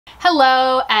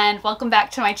Hello and welcome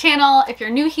back to my channel. If you're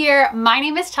new here, my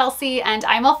name is Chelsea and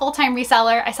I'm a full-time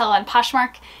reseller. I sell on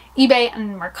Poshmark, eBay,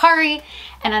 and Mercari.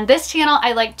 And on this channel,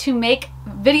 I like to make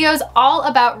videos all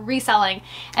about reselling.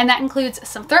 And that includes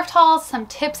some thrift hauls, some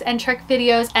tips and trick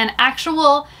videos, and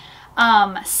actual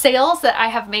sales that I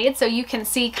have made so you can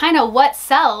see kind of what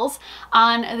sells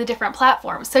on the different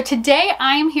platforms. So today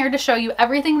I'm here to show you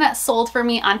everything that sold for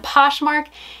me on Poshmark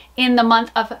in the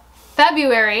month of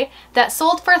February that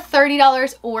sold for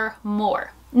 $30 or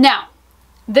more. Now,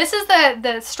 this is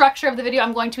the structure of the video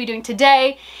I'm going to be doing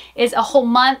today is a whole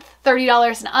month,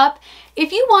 $30 and up.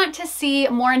 If you want to see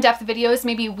more in-depth videos,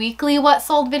 maybe weekly what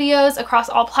sold videos across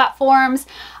all platforms,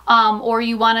 or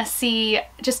you want to see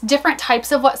just different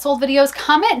types of what sold videos,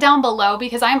 comment down below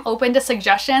because I'm open to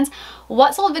suggestions.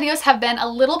 What sold videos have been a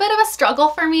little bit of a struggle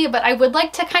for me, but I would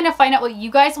like to kind of find out what you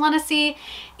guys want to see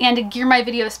and to gear my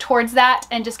videos towards that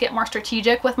and just get more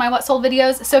strategic with my what sold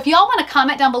videos. So if y'all want to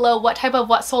comment down below what type of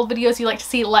what sold videos you like to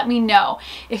see, let me know.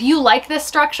 If you like this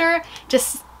structure,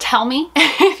 just tell me.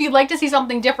 If you'd like to see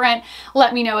something different,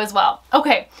 let me know as well.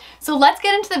 Okay, so let's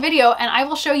get into the video and I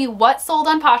will show you what sold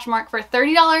on Poshmark for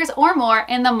 $30 or more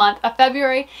in the month of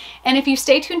February. And if you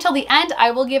stay tuned till the end, I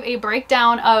will give a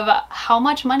breakdown of how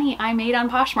much money I made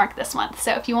on Poshmark this month.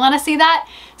 So if you want to see that,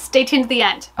 stay tuned to the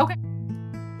end. Okay.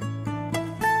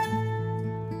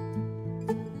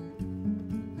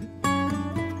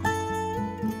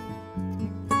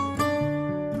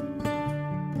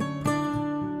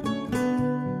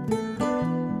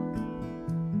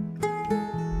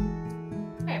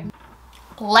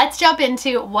 Let's jump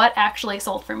into what actually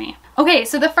sold for me. Okay,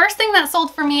 so the first thing that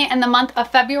sold for me in the month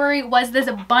of February was this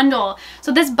bundle.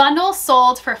 So this bundle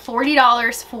sold for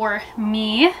 $40 for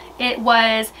me. It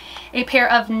was a pair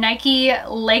of Nike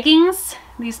leggings,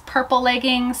 these purple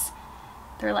leggings.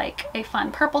 They're like a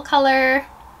fun purple color.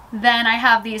 Then I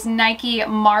have these Nike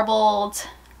marbled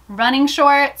running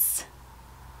shorts,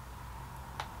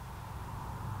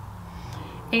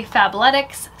 a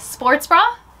Fabletics sports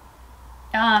bra,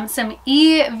 some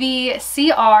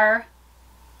EVCR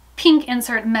pink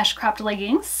insert mesh cropped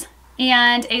leggings,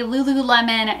 and a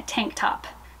Lululemon tank top.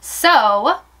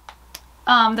 So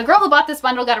the girl who bought this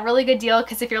bundle got a really good deal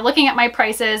because if you're looking at my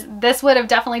prices, this would have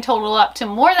definitely totaled up to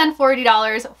more than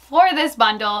 $40 for this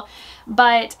bundle.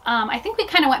 But I think we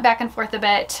kind of went back and forth a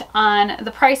bit on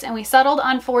the price and we settled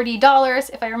on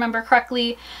 $40 if I remember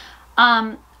correctly.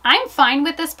 I'm fine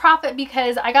with this profit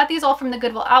because I got these all from the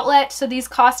Goodwill outlet. So these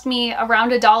cost me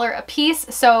around $1 a piece.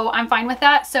 So I'm fine with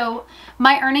that. So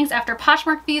my earnings after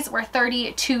Poshmark fees were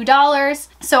 $32.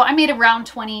 So I made around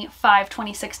 $25,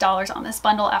 $26 on this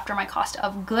bundle after my cost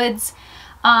of goods.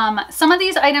 Some of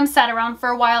these items sat around for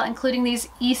a while, including these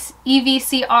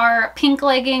EVCR pink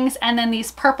leggings and then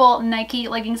these purple Nike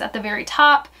leggings at the very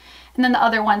top. And then the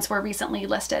other ones were recently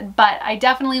listed, but I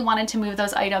definitely wanted to move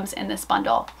those items in this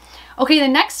bundle. Okay, the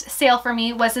next sale for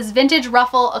me was this vintage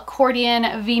ruffle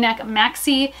accordion v-neck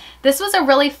maxi. This was a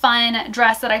really fun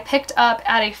dress that I picked up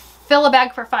at a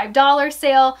fill-a-bag for $5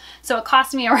 sale. So it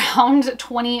cost me around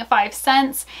 25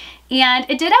 cents. And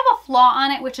it did have a flaw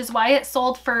on it, which is why it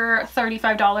sold for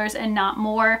 $35 and not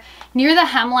more. Near the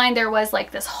hemline, there was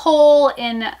like this hole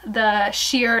in the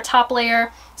sheer top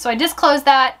layer. So I just closed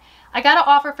that. I got an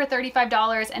offer for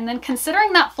 $35 and then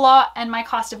considering that flaw and my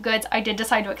cost of goods, I did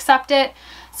decide to accept it.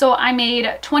 So I made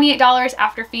 $28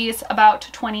 after fees, about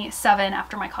 $27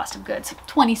 after my cost of goods,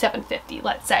 $27.50,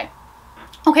 let's say.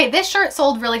 Okay, this shirt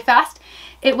sold really fast.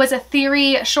 It was a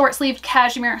Theory short-sleeved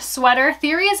cashmere sweater.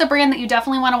 Theory is a brand that you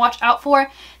definitely want to watch out for.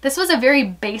 This was a very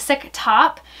basic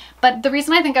top, but the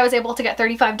reason I think I was able to get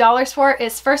 $35 for it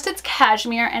is first, it's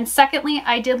cashmere, and secondly,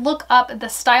 I did look up the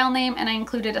style name and I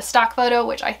included a stock photo,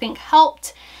 which I think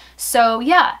helped. So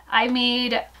yeah, I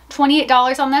made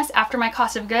 $28 on this after my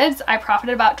cost of goods. I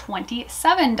profited about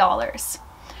 $27.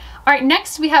 All right,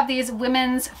 next we have these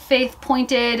women's faith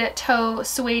pointed toe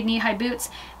suede knee-high boots.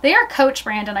 They are Coach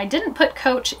brand, and I didn't put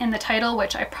Coach in the title,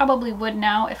 which I probably would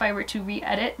now if I were to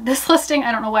re-edit this listing.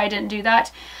 I don't know why I didn't do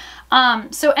that.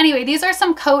 So anyway, these are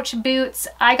some Coach boots.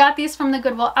 I got these from the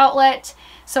Goodwill outlet,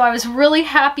 so I was really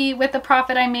happy with the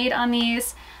profit I made on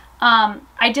these.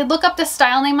 I did look up the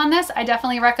style name on this. I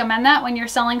definitely recommend that when you're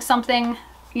selling something,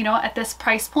 you know, at this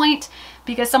price point,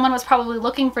 because someone was probably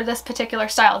looking for this particular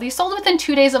style. These sold within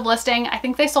 2 days of listing. I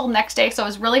think they sold next day, so I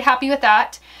was really happy with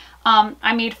that.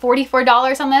 I made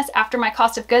 $44 on this after my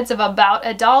cost of goods of about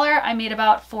 $1. I made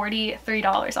about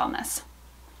 $43 on this.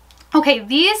 Okay,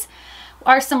 these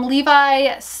are some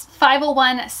Levi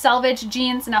 501 selvage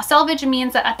jeans. Now selvage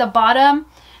means that at the bottom,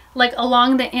 like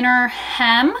along the inner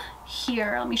hem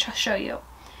here, let me show you.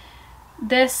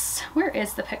 this, where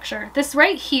is the picture? This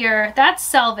right here, that's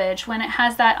selvage when it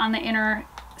has that on the inner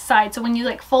side. So when you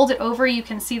like fold it over, you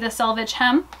can see the selvage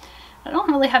hem. I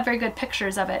don't really have very good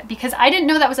pictures of it because I didn't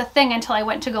know that was a thing until I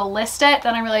went to go list it.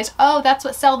 Then I realized, oh, that's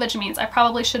what selvage means. I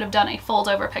probably should have done a fold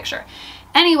over picture.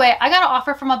 Anyway, I got an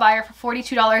offer from a buyer for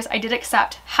 $42. I did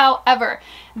accept. However,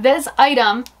 this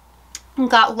item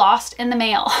got lost in the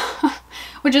mail,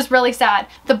 which is really sad.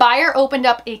 The buyer opened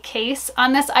up a case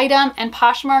on this item and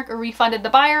Poshmark refunded the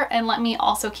buyer and let me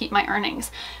also keep my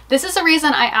earnings. This is the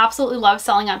reason I absolutely love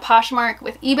selling on Poshmark.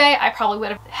 With eBay, I probably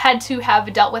would have had to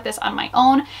have dealt with this on my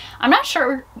own. I'm not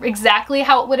sure exactly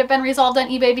how it would have been resolved on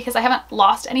eBay because I haven't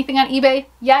lost anything on eBay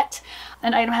yet.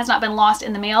 An item has not been lost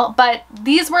in the mail, but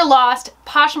these were lost.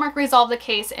 Poshmark resolved the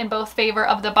case in both favor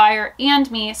of the buyer and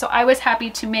me, so I was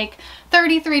happy to make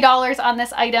 $33 on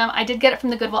this item. I did get it from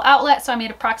the Goodwill outlet, so I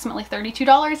made approximately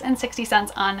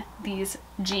 $32.60 on these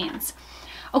jeans.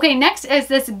 Okay, next is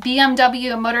this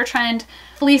BMW Motor Trend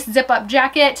fleece zip-up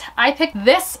jacket. I picked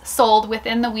this, sold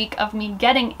within the week of me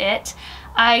getting it.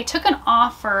 I took an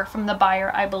offer from the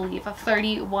buyer, I believe, of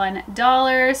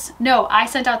 $31. No, I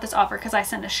sent out this offer because I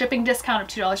sent a shipping discount of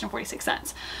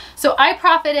 $2.46. So I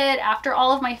profited after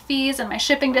all of my fees and my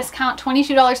shipping discount,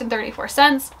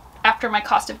 $22.34. After my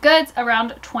cost of goods,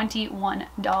 around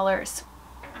 $21.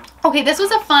 Okay, this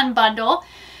was a fun bundle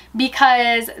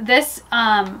because this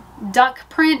duck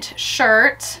print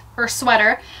shirt or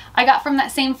sweater I got from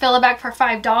that same fill a bag for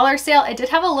 $5 sale. It did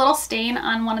have a little stain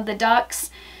on one of the ducks.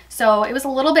 So it was a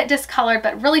little bit discolored,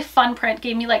 but really fun print.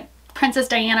 Gave me like Princess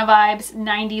Diana vibes,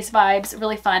 90s vibes,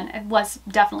 really fun. It was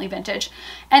definitely vintage.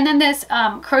 And then this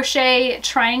crochet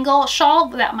triangle shawl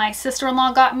that my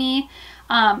sister-in-law got me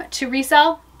to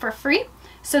resell for free.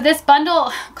 So this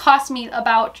bundle cost me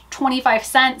about 25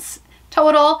 cents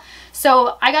total.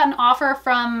 So I got an offer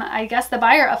from, I guess, the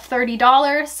buyer of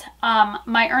 $30.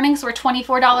 My earnings were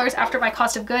 $24 after my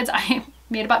cost of goods. I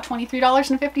made about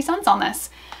 $23.50 on this.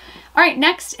 All right,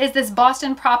 next is this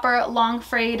Boston Proper long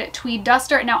frayed tweed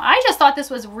duster. Now, I just thought this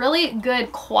was really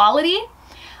good quality.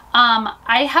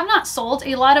 I have not sold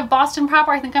a lot of Boston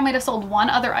Proper. I think I might have sold one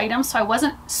other item, so I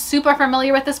wasn't super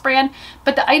familiar with this brand,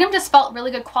 but the item just felt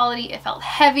really good quality. It felt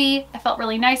heavy. It felt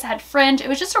really nice. It had fringe. It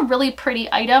was just a really pretty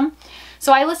item.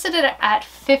 So I listed it at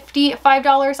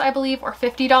 $55, I believe, or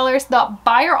 $50. The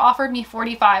buyer offered me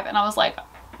 $45, and I was like,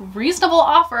 reasonable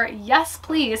offer, yes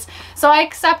please. So I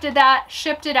accepted that,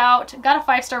 shipped it out, got a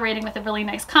 5-star rating with a really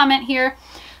nice comment here.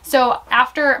 So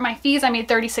after my fees, I made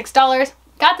 $36.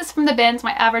 Got this from the bins.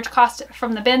 My average cost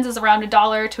from the bins is around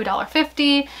 $1 to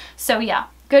 $1.50. So yeah,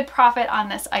 good profit on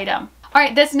this item. All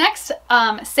right, this next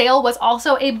sale was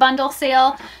also a bundle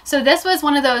sale. So this was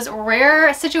one of those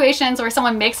rare situations where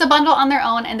someone makes a bundle on their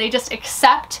own and they just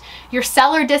accept your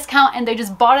seller discount and they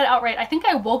just bought it outright. I think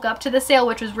I woke up to the sale,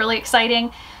 which was really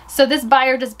exciting. So this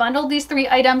buyer just bundled these 3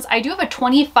 items. I do have a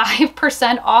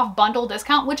 25% off bundle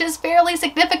discount, which is fairly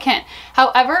significant.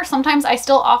 However, sometimes I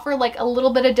still offer like a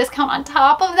little bit of discount on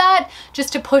top of that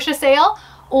just to push a sale,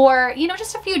 or, you know,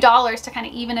 just a few dollars to kind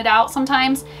of even it out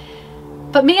sometimes.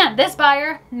 But man, this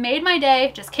buyer made my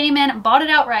day, just came in, bought it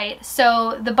outright.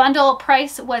 So the bundle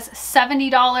price was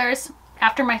 $70.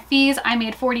 After my fees, I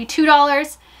made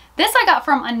 $42. This I got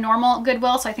from a normal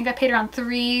Goodwill, so I think I paid around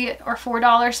 $3 or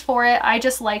 $4 for it. I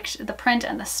just liked the print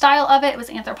and the style of it. It was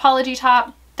Anthropologie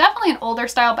top. Definitely an older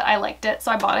style, but I liked it,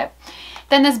 so I bought it.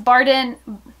 Then this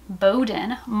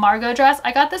Bowden Margot dress.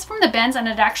 I got this from the bins, and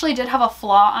it actually did have a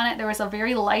flaw on it. There was a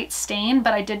very light stain,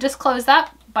 but I did disclose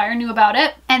that. Buyer knew about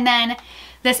it. And then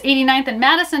this 89th and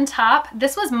Madison top,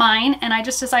 this was mine, and I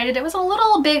just decided it was a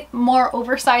little bit more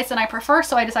oversized than I prefer,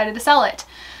 so I decided to sell it.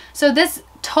 So this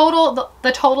total,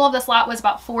 the total of this lot was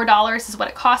about $4 is what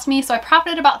it cost me, so I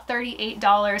profited about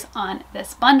 $38 on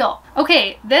this bundle.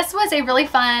 Okay, this was a really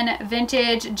fun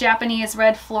vintage Japanese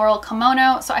red floral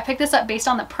kimono. So I picked this up based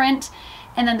on the print,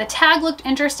 and then the tag looked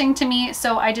interesting to me,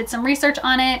 so I did some research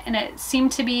on it, and it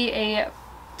seemed to be a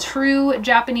true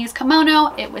Japanese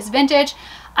kimono. It was vintage.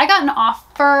 I got an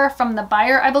offer from the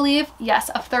buyer, I believe, yes,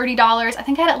 of $30. I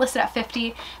think I had it listed at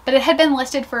 $50, but it had been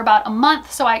listed for about a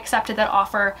month, so I accepted that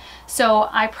offer. So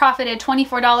I profited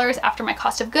 $24 after my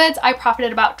cost of goods. I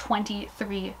profited about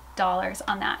 $23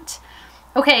 on that.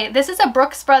 Okay, this is a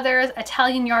Brooks Brothers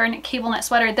Italian yarn cable knit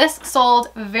sweater. This sold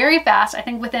very fast, I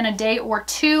think within a day or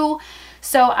two.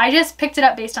 So I just picked it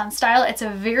up based on style. It's a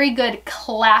very good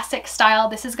classic style.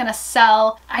 This is gonna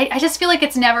sell. I just feel like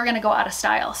it's never gonna go out of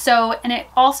style. So, and it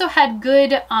also had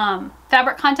good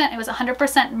fabric content. It was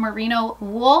 100% merino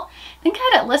wool. I think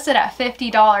I had it listed at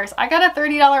 $50. I got a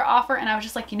 $30 offer and I was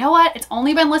just like, you know what? It's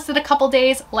only been listed a couple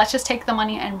days. Let's just take the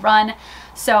money and run.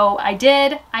 So I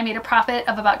did. I made a profit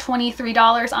of about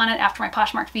 $23 on it after my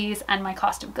Poshmark fees and my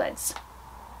cost of goods.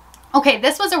 Okay,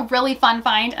 this was a really fun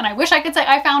find and I wish I could say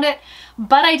I found it,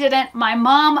 but I didn't. My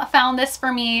mom found this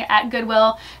for me at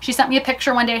Goodwill. She sent me a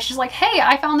picture one day. She's like, hey,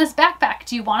 I found this backpack.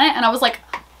 Do you want it? And I was like,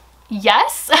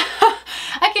 yes.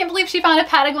 I can't believe she found a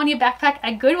Patagonia backpack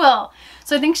at Goodwill.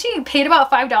 So I think she paid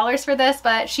about $5 for this,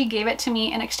 but she gave it to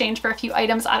me in exchange for a few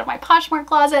items out of my Poshmark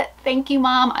closet. Thank you,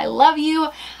 Mom. I love you.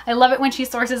 I love it when she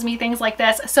sources me things like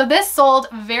this. So this sold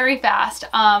very fast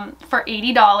for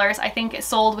 $80. I think it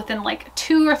sold within like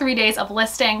 2 or 3 days of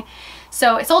listing.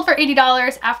 So it sold for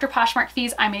 $80. After Poshmark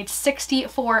fees, I made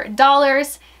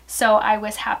 $64. So I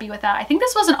was happy with that. I think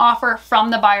this was an offer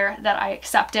from the buyer that I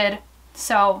accepted.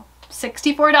 So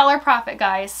 $64 profit,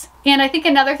 guys. And I think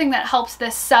another thing that helps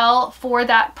this sell for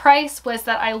that price was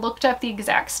that I looked up the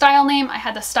exact style name. I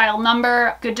had the style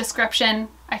number, good description.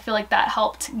 I feel like that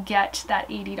helped get that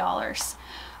 $80.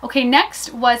 Okay,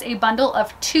 next was a bundle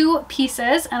of 2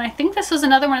 pieces. And I think this was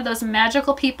another one of those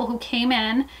magical people who came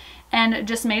in and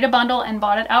just made a bundle and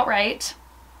bought it outright.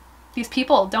 These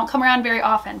people don't come around very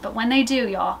often, but when they do,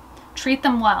 y'all, treat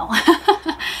them well.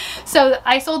 So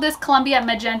I sold this Columbia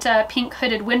magenta pink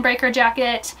hooded windbreaker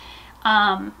jacket.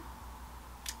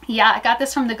 Yeah, I got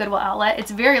this from the Goodwill outlet.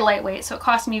 It's very lightweight, so it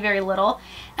cost me very little.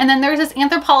 And then there's this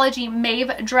Anthropologie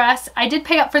Maeve dress. I did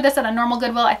pay up for this at a normal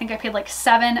Goodwill. I think I paid like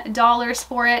 $7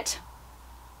 for it.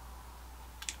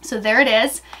 So there it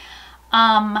is.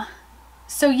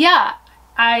 So yeah,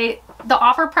 the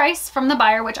offer price from the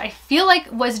buyer, which I feel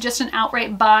like was just an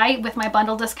outright buy with my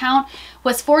bundle discount,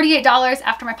 was $48.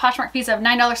 After my Poshmark fees of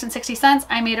 $9.60,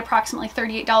 I made approximately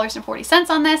 $38.40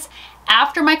 on this.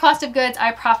 After my cost of goods,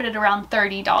 I profited around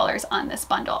 $30 on this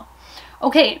bundle.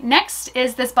 Okay, next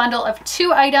is this bundle of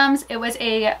 2 items. It was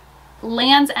a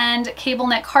Land's End cable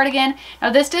knit cardigan.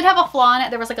 Now this did have a flaw in it.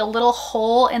 There was like a little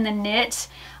hole in the knit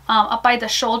up by the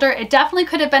shoulder. It definitely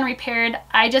could have been repaired.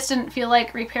 I just didn't feel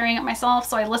like repairing it myself,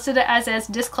 so I listed it as is,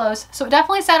 disclosed. So it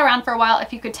definitely sat around for a while.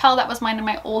 If you could tell, that was mine in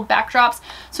my old backdrops.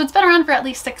 So it's been around for at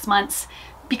least 6 months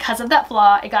because of that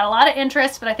flaw. It got a lot of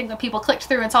interest, but I think when people clicked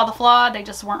through and saw the flaw, they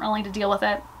just weren't willing to deal with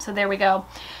it. So there we go.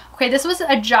 Okay, this was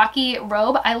a jockey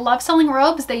robe. I love selling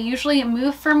robes. They usually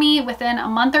move for me within a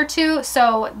month or 2,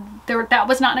 so that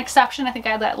was not an exception. I think I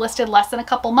had that listed less than a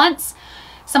couple months.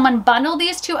 Someone bundled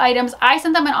these 2 items. I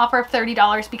sent them an offer of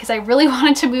 $30 because I really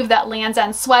wanted to move that Land's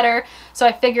End sweater. So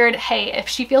I figured, hey, if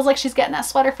she feels like she's getting that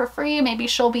sweater for free, maybe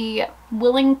she'll be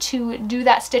willing to do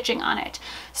that stitching on it.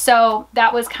 So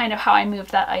that was kind of how I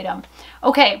moved that item.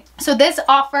 Okay, so this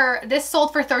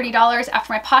sold for $30.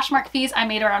 After my Poshmark fees, I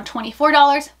made around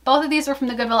 $24. Both of these were from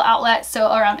the Goodwill outlet, so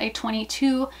around a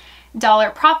 $22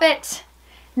 profit.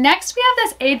 Next, we have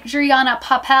this Adriana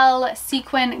Papel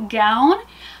sequin gown.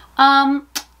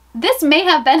 This may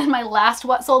have been in my last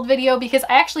What Sold video because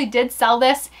I actually did sell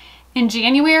this in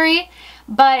January,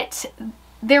 but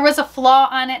there was a flaw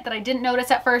on it that I didn't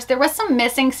notice at first. There was some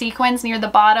missing sequins near the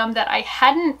bottom that I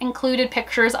hadn't included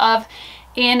pictures of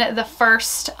in the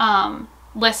first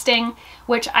listing,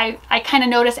 which I kind of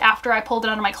noticed after I pulled it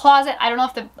out of my closet. I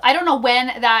don't know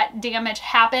when that damage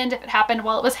happened, if it happened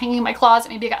while it was hanging in my closet,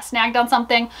 maybe it got snagged on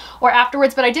something, or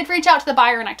afterwards, but I did reach out to the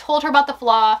buyer and I told her about the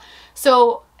flaw.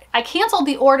 So I canceled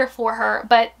the order for her,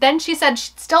 but then she said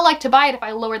she'd still like to buy it if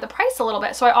I lowered the price a little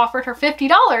bit. So I offered her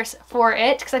 $50 for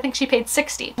it because I think she paid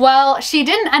 $60. Well, she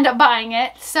didn't end up buying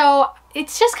it. So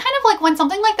it's just kind of like when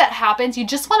something like that happens, you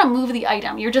just want to move the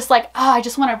item. You're just like, oh, I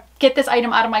just want to get this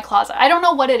item out of my closet. I don't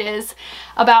know what it is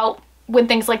about when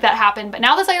things like that happen, but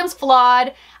now this item's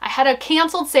flawed. I had a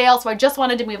canceled sale, so I just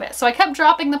wanted to move it. So I kept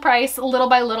dropping the price little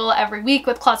by little every week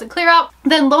with closet clear out.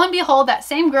 Then lo and behold, that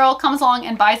same girl comes along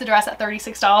and buys the dress at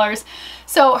 $36.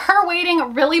 So her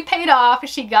waiting really paid off.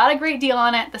 She got a great deal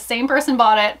on it. The same person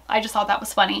bought it. I just thought that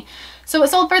was funny. So it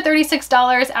sold for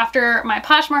 $36 after my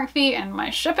Poshmark fee and my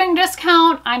shipping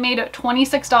discount. I made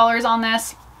 $26 on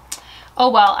this. Oh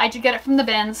well, I did get it from the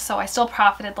bins, so I still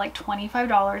profited like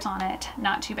 $25 on it.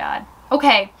 Not too bad.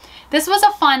 Okay, this was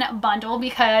a fun bundle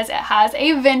because it has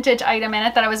a vintage item in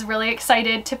it that I was really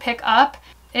excited to pick up.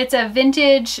 It's a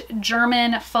vintage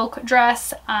German folk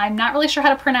dress. I'm not really sure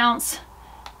how to pronounce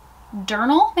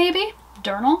Dirndl, maybe?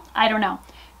 Dirndl? I don't know.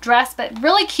 Dress, but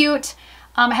really cute.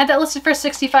 I had that listed for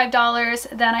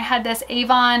 $65. Then I had this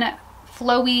Avon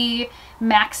flowy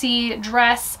maxi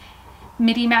dress.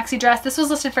 midi maxi dress. This was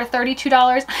listed for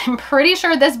 $32. I'm pretty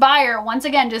sure this buyer, once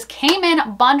again, just came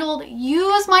in, bundled,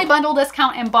 used my bundle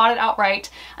discount and bought it outright.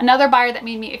 Another buyer that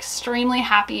made me extremely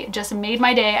happy, just made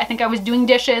my day. I think I was doing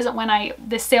dishes when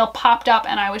this sale popped up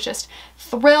and I was just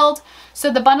thrilled.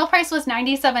 So the bundle price was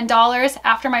 $97.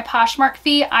 After my Poshmark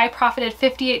fee, I profited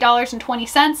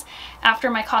 $58.20. After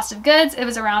my cost of goods, it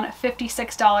was around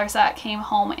 $56 that came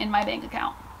home in my bank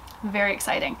account. Very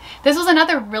exciting. This was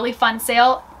another really fun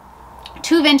sale.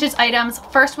 2 vintage items.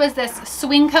 First was this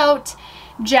swing coat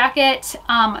jacket.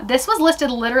 This was listed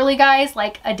literally, guys,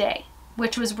 like a day,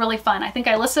 which was really fun. I think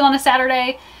I listed on a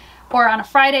Saturday or on a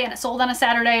Friday and it sold on a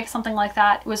Saturday, something like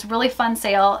that. It was a really fun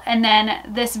sale. And then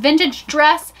this vintage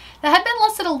dress that had been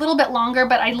listed a little bit longer,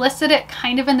 but I listed it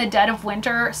kind of in the dead of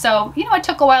winter. So, you know, it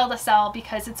took a while to sell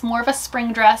because it's more of a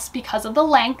spring dress because of the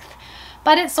length,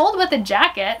 but it sold with a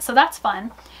jacket, so that's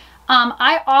fun.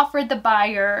 I offered the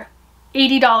buyer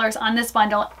 $80 on this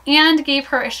bundle and gave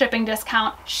her a shipping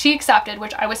discount. She accepted,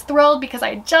 which I was thrilled because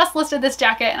I just listed this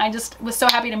jacket and I just was so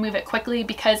happy to move it quickly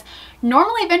because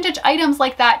normally vintage items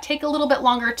like that take a little bit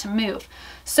longer to move.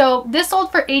 So this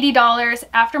sold for $80.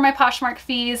 After my Poshmark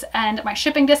fees and my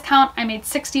shipping discount, I made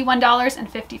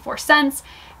 $61.54.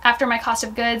 After my cost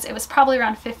of goods, it was probably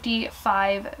around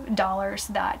 $55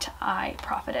 that I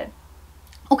profited.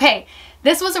 Okay,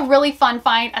 this was a really fun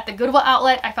find at the Goodwill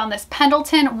outlet. I found this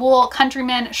Pendleton wool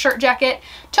countryman shirt jacket.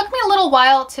 Took me a little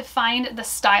while to find the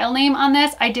style name on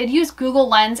this. I did use Google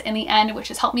Lens in the end, which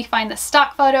has helped me find the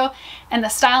stock photo and the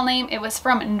style name. It was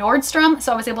from Nordstrom,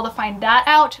 so I was able to find that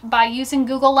out by using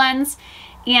Google Lens.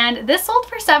 And this sold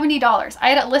for $70.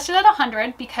 I had it listed at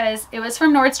 $100 because it was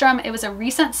from Nordstrom. It was a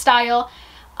recent style.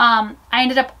 I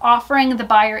ended up offering the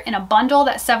buyer in a bundle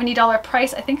that $70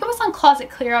 price. I think it was on closet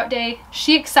clear out day.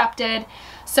 She accepted.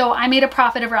 So I made a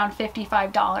profit of around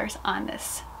 $55 on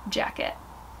this jacket.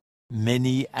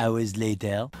 Many hours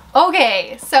later.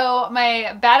 Okay, so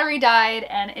my battery died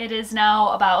and it is now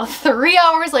about 3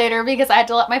 hours later because I had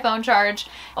to let my phone charge.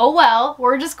 Oh well,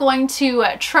 we're just going to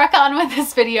trek on with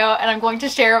this video and I'm going to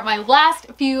share my last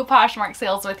few Poshmark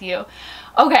sales with you.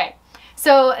 Okay.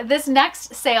 So this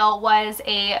next sale was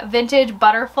a vintage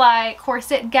butterfly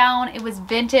corset gown. It was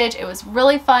vintage. It was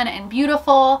really fun and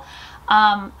beautiful.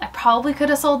 I probably could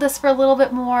have sold this for a little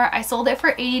bit more. I sold it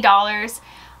for $80.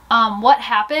 What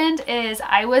happened is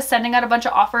I was sending out a bunch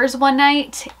of offers one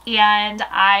night and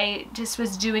I just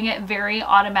was doing it very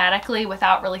automatically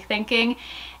without really thinking.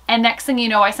 And next thing you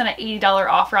know, I sent an $80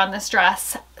 offer on this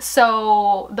dress.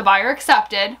 So the buyer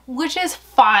accepted, which is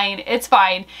fine. It's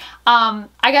fine.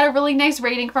 I got a really nice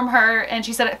rating from her and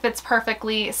she said it fits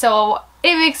perfectly. So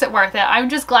it makes it worth it. I'm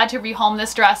just glad to rehome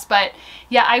this dress. But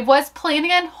yeah, I was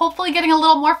planning on hopefully getting a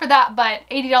little more for that, but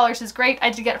 $80 is great. I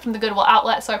did get it from the Goodwill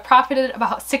outlet. So I profited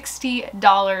about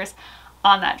 $60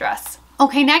 on that dress.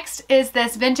 Okay, next is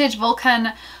this vintage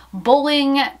Vulcan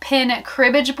bowling pin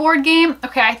cribbage board game.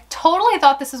 Okay, I totally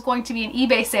thought this was going to be an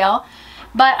eBay sale,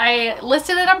 but I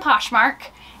listed it on Poshmark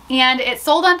and it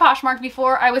sold on Poshmark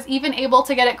before I was even able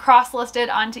to get it cross-listed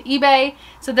onto eBay.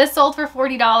 So this sold for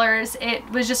 $40. It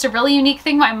was just a really unique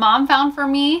thing my mom found for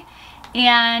me.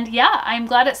 And yeah, I'm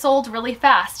glad it sold really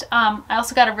fast. I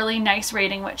also got a really nice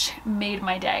rating, which made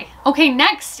my day. Okay,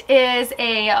 next is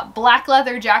a black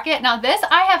leather jacket. Now this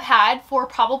I have had for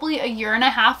probably a year and a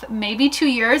half, maybe 2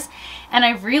 years, and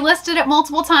I've relisted it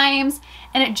multiple times,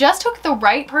 and it just took the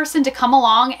right person to come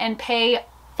along and pay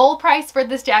full price for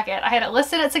this jacket. I had it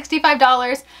listed at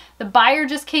 $65. The buyer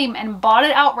just came and bought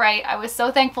it outright. I was so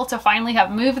thankful to finally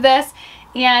have moved this.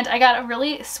 And I got a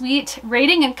really sweet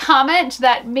rating and comment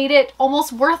that made it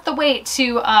almost worth the wait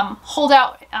to hold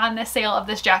out on the sale of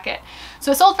this jacket.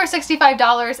 So it sold for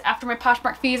 $65. After my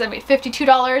Poshmark fees, I made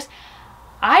 $52.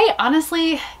 I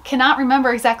honestly cannot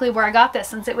remember exactly where I got this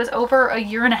since it was over a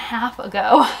year and a half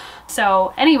ago.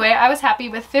 So anyway, I was happy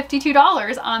with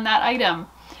 $52 on that item.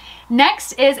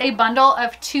 Next is a bundle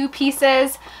of 2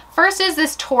 pieces. First is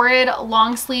this torrid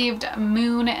long-sleeved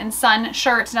moon and sun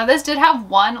shirt. Now this did have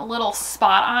one little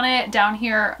spot on it down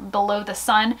here below the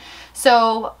sun.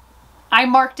 So I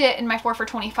marked it in my 4 for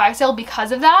 $25 sale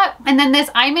because of that. And then this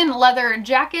Iman leather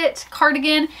jacket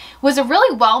cardigan was a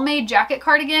really well-made jacket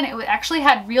cardigan. It actually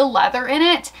had real leather in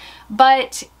it,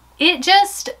 but it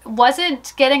just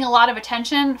wasn't getting a lot of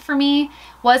attention for me,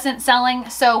 wasn't selling.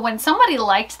 So when somebody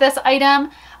liked this item,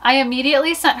 I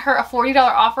immediately sent her a $40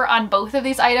 offer on both of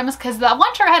these items because the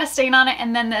one shirt had a stain on it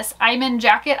and then this Iman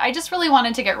jacket, I just really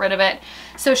wanted to get rid of it.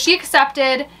 So she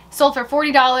accepted, sold for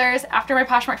 $40. After my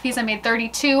Poshmark fees, I made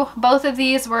 $32. Both of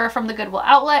these were from the Goodwill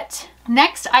outlet.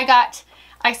 Next, I got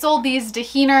I sold these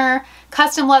Deheener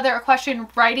custom leather equestrian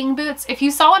riding boots. If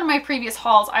you saw one of my previous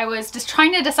hauls, I was just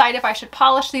trying to decide if I should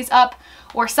polish these up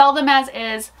or sell them as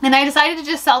is. And I decided to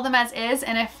just sell them as is.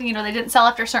 And if, you know, they didn't sell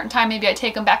after a certain time, maybe I'd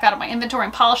take them back out of my inventory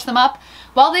and polish them up.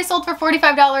 Well, they sold for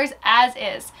 $45 as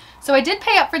is. So I did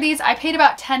pay up for these. I paid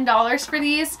about $10 for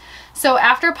these. So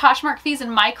after Poshmark fees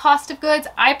and my cost of goods,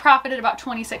 I profited about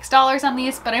 $26 on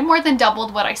these, but I more than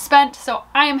doubled what I spent. So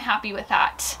I am happy with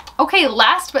that. Okay,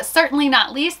 last but certainly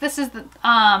not least, this is the,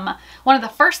 one of the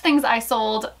first things I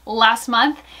sold last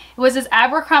month. It was this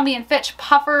Abercrombie & Fitch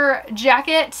puffer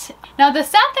jacket. Now the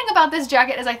sad thing about this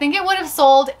jacket is I think it would have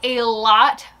sold a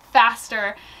lot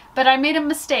faster, but I made a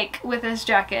mistake with this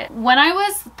jacket. When I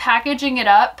was packaging it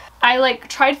up, I like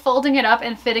tried folding it up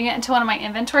and fitting it into one of my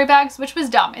inventory bags, which was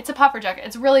dumb. It's a puffer jacket.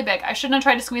 It's really big. I shouldn't have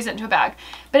tried to squeeze it into a bag.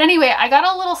 But anyway, I got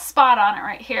a little spot on it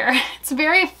right here. It's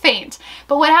very faint.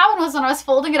 But what happened was when I was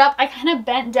folding it up, I kind of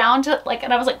bent down to like,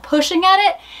 and I was like pushing at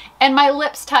it, and my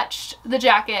lips touched the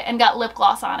jacket and got lip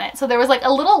gloss on it. So there was like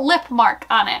a little lip mark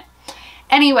on it.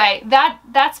 Anyway,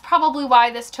 that's probably why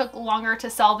this took longer to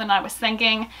sell than I was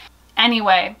thinking.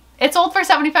 Anyway, it sold for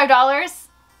 $75.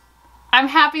 I'm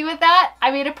happy with that.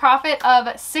 I made a profit of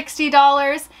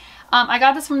 $60. I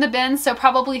got this from the bins, so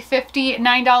probably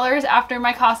 $59 after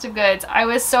my cost of goods. I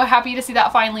was so happy to see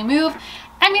that finally move.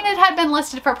 I mean, it had been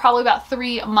listed for probably about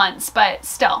 3 months, but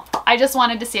still, I just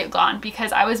wanted to see it gone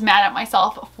because I was mad at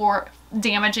myself for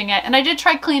damaging it. And I did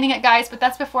try cleaning it, guys, but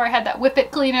that's before I had that Whip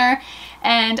It cleaner,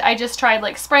 and I just tried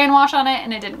like spray and wash on it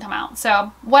and it didn't come out.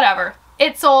 So whatever.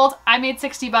 It sold. I made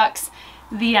 60 bucks.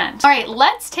 The end. All right,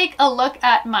 let's take a look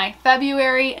at my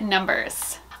February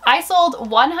numbers. I sold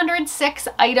 106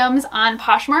 items on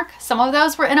Poshmark. Some of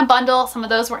those were in a bundle, some of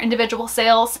those were individual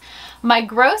sales. My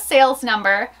gross sales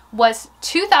number was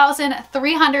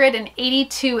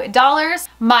 $2,382.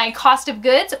 My cost of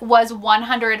goods was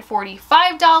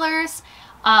 $145.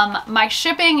 My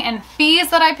shipping and fees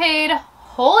that I paid,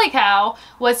 holy cow,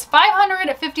 was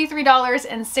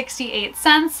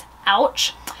 $553.68.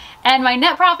 Ouch. And my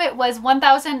net profit was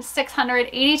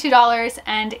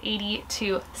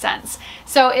 $1,682.82.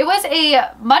 So it was a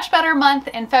much better month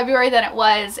in February than it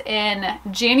was in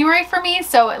January for me.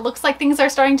 So it looks like things are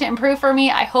starting to improve for me.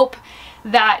 I hope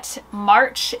that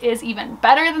March is even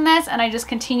better than this and I just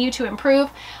continue to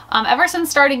improve. Ever since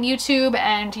starting YouTube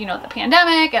and, you know, the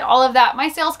pandemic and all of that, my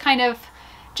sales kind of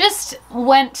just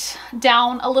went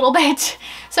down a little bit.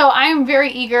 So I'm very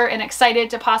eager and excited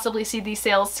to possibly see these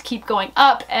sales keep going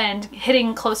up and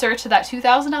hitting closer to that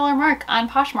 $2,000 mark on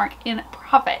Poshmark in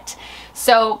profit.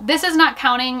 So this is not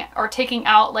counting or taking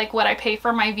out like what I pay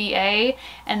for my VA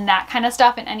and that kind of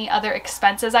stuff and any other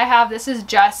expenses I have. This is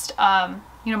just,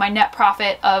 you know, my net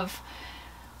profit of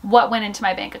what went into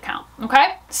my bank account.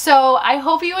 Okay, so I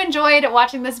hope you enjoyed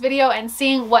watching this video and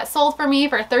seeing what sold for me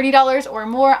for $30 or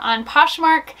more on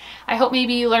Poshmark. I hope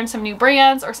maybe you learned some new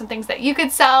brands or some things that you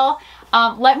could sell.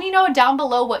 Let me know down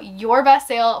below what your best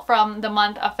sale from the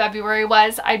month of February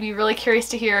was. I'd be really curious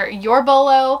to hear your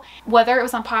BOLO, whether it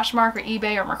was on Poshmark or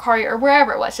eBay or Mercari or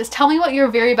wherever it was. Just tell me what your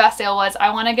very best sale was.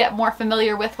 I want to get more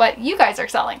familiar with what you guys are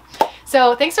selling.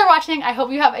 So thanks for watching. I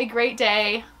hope you have a great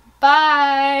day.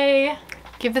 Bye.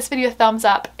 Give this video a thumbs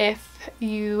up if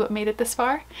you made it this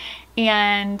far,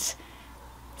 and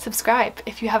subscribe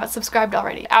if you haven't subscribed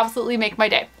already. Absolutely make my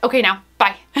day. Okay, now,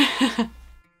 bye.